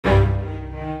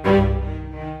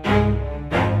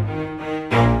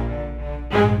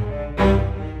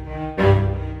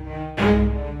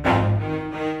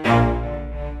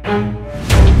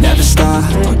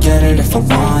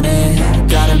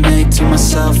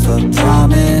a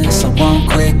promise. I won't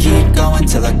quit, keep going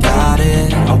till I got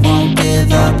it. I won't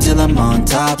give up till I'm on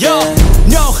top. Yo,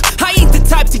 no, I ain't the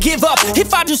type to give up.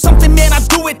 If I do something, man, I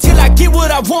do it till I get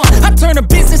what I want. I turn a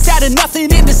business out of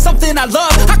nothing into something I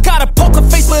love. I got a poker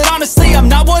face, but honestly, I'm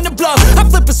not one to bluff. I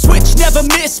flip a switch, never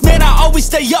miss, man, I always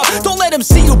stay up. Don't let them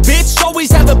see you, bitch,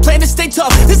 always have a plan to stay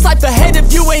tough. This life ahead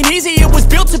of you ain't easy, it was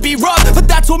built to be rough. But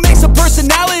that's what makes a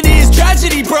personality, is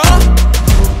tragedy, bruh.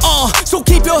 So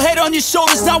keep your head on your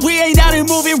shoulders. Now we ain't out here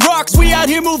moving rocks, we out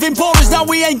here moving boulders. Now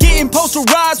we ain't getting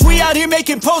posterized, we out here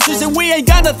making posters. And we ain't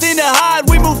got nothing to hide,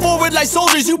 we move forward like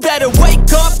soldiers. You better wake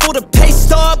up for the pay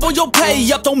stub, or you'll pay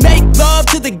up. Don't make love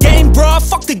to the game, bruh,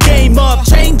 fuck the game up.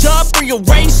 Change up,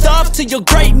 rearrange stuff to your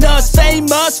greatness.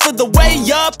 Famous for the way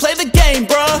up, play the game,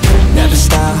 bruh. Never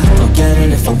stop, I'll get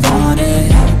it if I want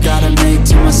it. Gotta make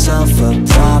to myself a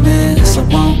promise. I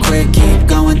won't quit, keep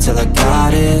going till I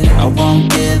got it. I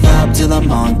won't give up till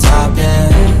I'm on top, yeah.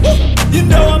 You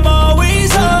know I'm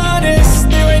always honest,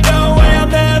 there ain't no way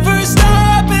I'm ever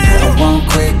stopping. I won't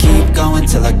quit, keep going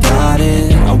till I got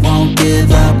it. I won't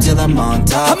give up till I'm on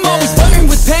top, I'm always flirting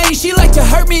with pain, she like to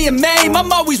hurt me and maim.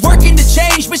 I'm always working to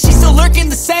change, but she's still lurking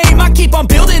the same. I keep on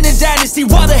building a dynasty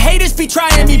while the haters be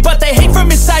trying me. But they hate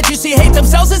from inside, you see, hate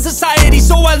themselves in society.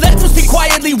 So I let them speak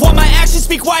quietly while my actions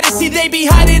speak wider. See, they be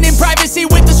hiding in privacy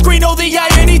with the screen. Oh, the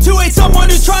irony to hate someone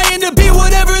who's trying to be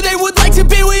whatever they would like to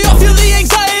be. We all feel the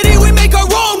anxiety, we make our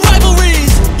own rivalries.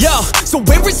 Yo, so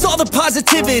where is all the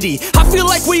positivity? I feel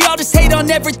like we all just hate on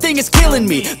everything, it's killing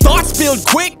me. Thoughts build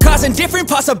quick, causing different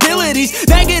possibilities.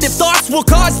 Negative thoughts will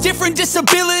cause different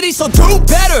disabilities. So do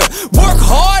better, work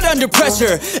hard under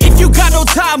pressure. If you got no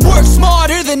time, work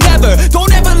smarter than ever.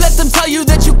 Don't ever let them tell you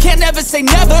that you can't ever say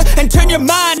never. And turn your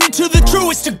mind into the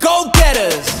truest of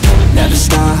go-getters. Never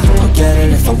stop, I'll get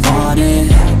it if I want it.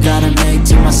 Gotta make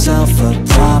to myself a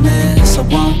promise. I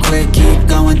won't quit, keep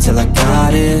going till I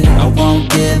got it. I won't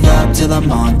give up till I'm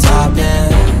on top, yeah.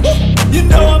 You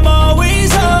know I'm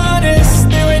always honest,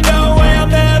 there ain't no way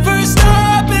I'm ever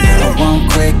stopping. I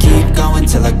won't quit, keep going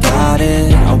till I got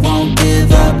it. I won't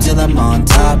give up till I'm on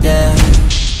top, yeah.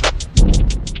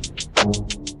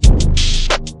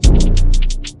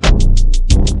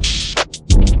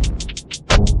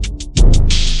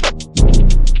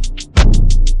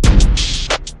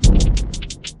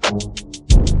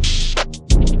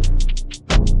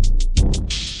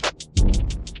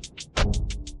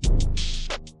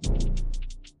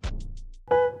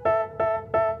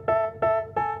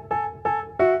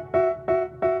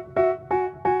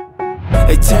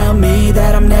 They tell me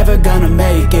that I'm never gonna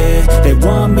make it. They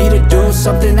want me to do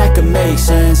something that could make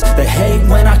sense. They hate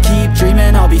when I keep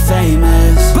dreaming I'll be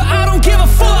famous, but I don't give a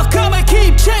fuck, I'ma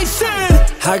keep chasing.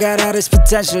 I got all this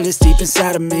potential that's deep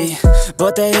inside of me,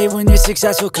 but they hate when you're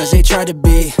successful cause they try to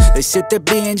be. They sit there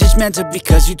being judgmental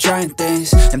because you're trying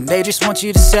things, and they just want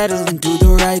you to settle and do the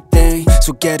right thing.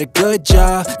 So get a good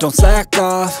job, don't slack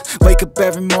off. Wake up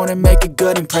every morning, make a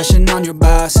good impression on your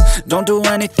boss. Don't do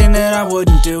anything that I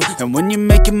wouldn't do, and when you're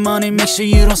making money, make sure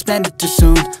you don't spend it too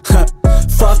soon.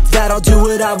 Fuck that, I'll do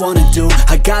what I wanna do.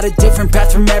 I got a different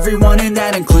path from everyone, and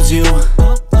that includes you.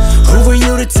 Who are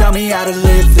you to tell me how to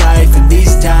live life? In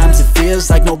these times it feels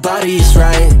like nobody is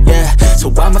right, yeah. So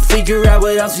I'ma figure out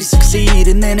what else we succeed,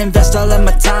 and then invest all of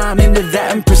my time into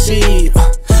that and proceed.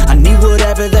 I need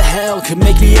whatever the hell could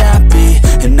make me happy,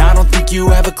 and I don't think you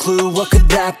have a clue what could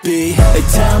that be. They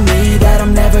tell me that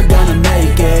I'm never gonna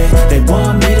make it. They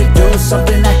want me to do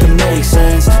something that can make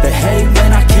sense. They hate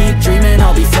when I keep dreaming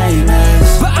I'll be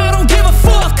famous, but I don't give a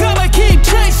fuck, I'ma keep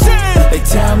chasing. They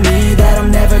tell me that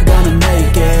I'm never gonna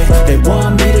make it. They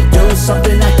want me to do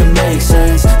something that can make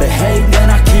sense. They hate when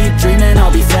I keep dreaming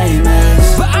I'll be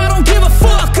famous, but I don't give a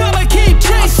fuck, I'ma keep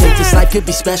chasing. I think this life could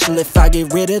be special if I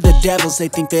get rid of the devils. They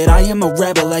think that I am a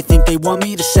rebel, I think they want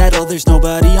me to settle. There's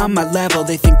nobody on my level,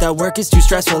 they think that work is too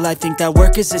stressful. I think that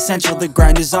work is essential, the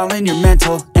grind is all in your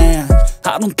mental. And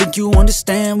I don't think you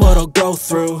understand what I'll go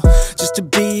through just to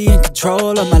be in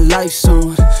control of my life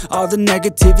soon. All the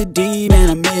negativity, man,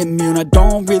 I'm immune. I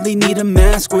don't really need a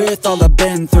mask with all I've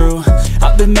been through.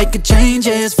 I've been making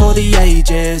changes for the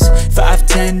ages.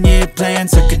 5-10 year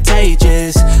plans are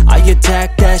contagious. I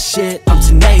attack that shit, I'm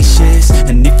tenacious.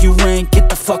 And if you ain't, get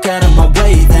the fuck out of my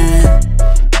way then.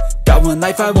 Got one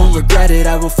life, I won't regret it.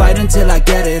 I will fight until I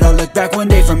get it. I'll look back one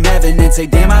day from heaven and say,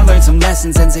 damn, I learned some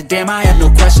lessons. And say, damn, I have no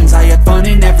questions. I had fun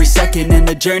in every second, and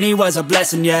the journey was a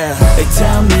blessing, yeah. They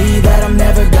tell me that I'm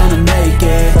never gonna make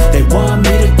it.